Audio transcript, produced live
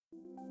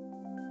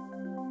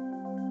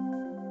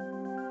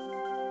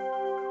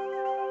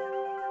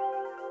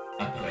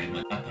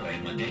A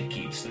poema that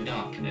keeps the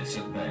darkness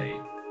at bay.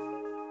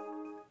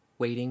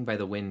 Waiting by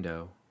the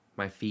window,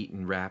 my feet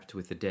enwrapped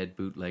with the dead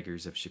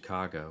bootleggers of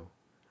Chicago,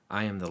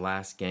 I am the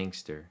last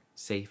gangster,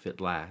 safe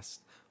at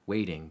last,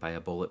 waiting by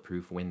a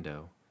bulletproof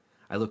window.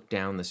 I look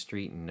down the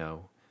street and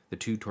know the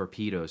two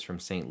torpedoes from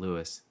St.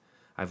 Louis.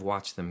 I've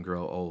watched them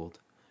grow old,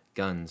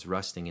 guns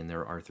rusting in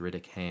their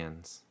arthritic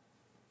hands.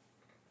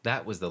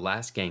 That was The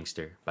Last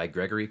Gangster by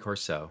Gregory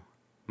Corso.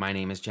 My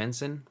name is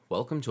Jensen.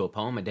 Welcome to A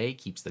Poem a Day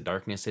Keeps the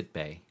Darkness at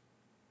Bay.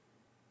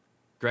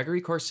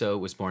 Gregory Corso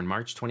was born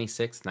March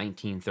 26,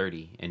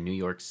 1930, in New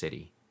York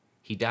City.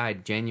 He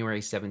died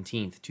January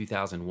 17,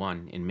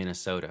 2001, in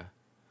Minnesota.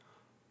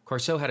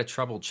 Corso had a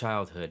troubled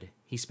childhood.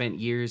 He spent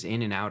years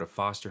in and out of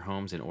foster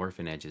homes and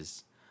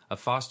orphanages.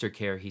 Of foster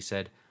care, he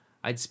said,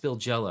 "I'd spill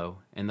Jell-O,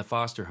 and the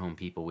foster home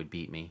people would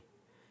beat me.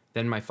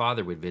 Then my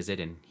father would visit,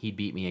 and he'd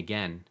beat me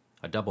again,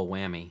 a double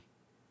whammy."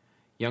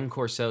 Young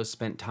Corso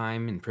spent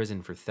time in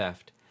prison for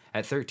theft.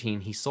 At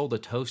 13, he sold a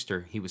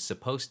toaster he was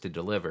supposed to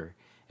deliver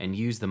and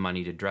used the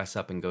money to dress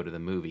up and go to the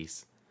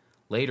movies.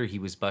 Later, he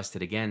was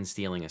busted again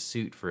stealing a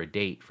suit for a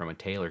date from a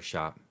tailor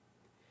shop.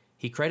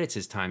 He credits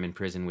his time in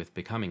prison with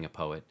becoming a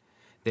poet.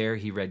 There,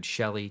 he read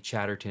Shelley,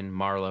 Chatterton,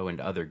 Marlowe,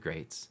 and other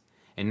greats.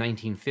 In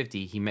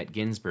 1950, he met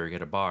Ginsberg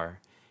at a bar.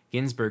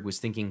 Ginsberg was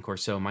thinking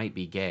Corso might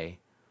be gay.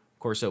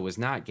 Corso was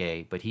not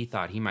gay, but he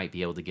thought he might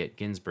be able to get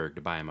Ginsberg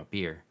to buy him a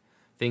beer.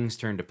 Things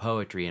turned to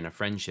poetry and a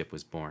friendship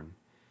was born.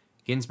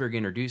 Ginsberg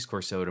introduced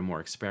Corso to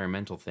more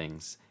experimental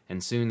things,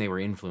 and soon they were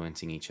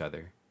influencing each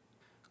other.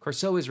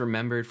 Corso is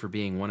remembered for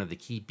being one of the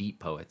key beat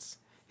poets.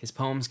 His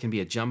poems can be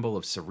a jumble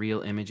of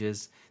surreal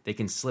images, they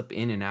can slip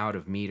in and out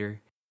of meter,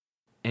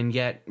 and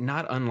yet,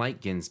 not unlike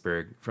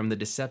Ginsberg, from the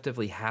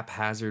deceptively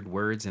haphazard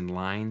words and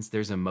lines,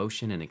 there's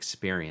emotion and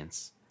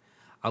experience.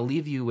 I'll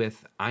leave you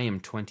with I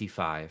Am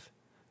 25.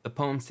 The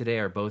poems today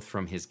are both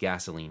from his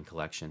Gasoline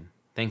collection.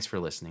 Thanks for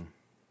listening.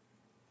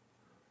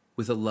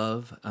 With a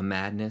love, a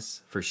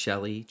madness for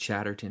Shelley,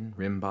 Chatterton,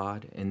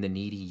 Rimbaud, and the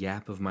needy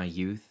yap of my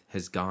youth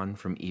has gone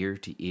from ear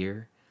to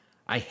ear.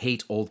 I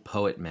hate old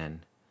poet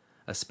men,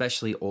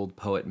 especially old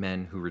poet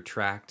men who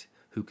retract,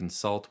 who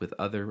consult with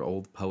other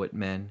old poet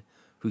men,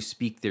 who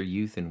speak their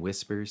youth in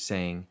whispers,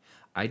 saying,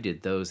 "I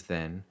did those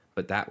then,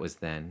 but that was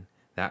then,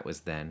 that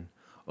was then."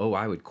 Oh,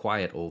 I would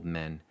quiet old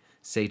men,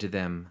 say to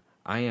them,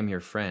 "I am your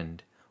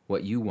friend,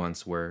 what you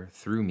once were,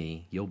 through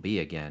me, you'll be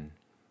again."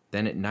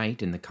 Then at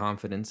night, in the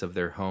confidence of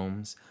their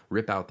homes,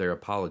 rip out their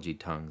apology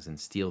tongues and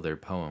steal their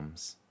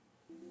poems.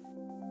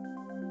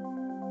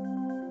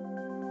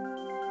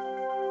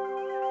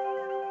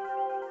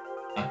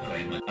 A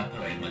poema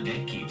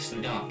that keeps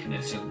the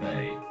darkness at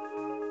bay.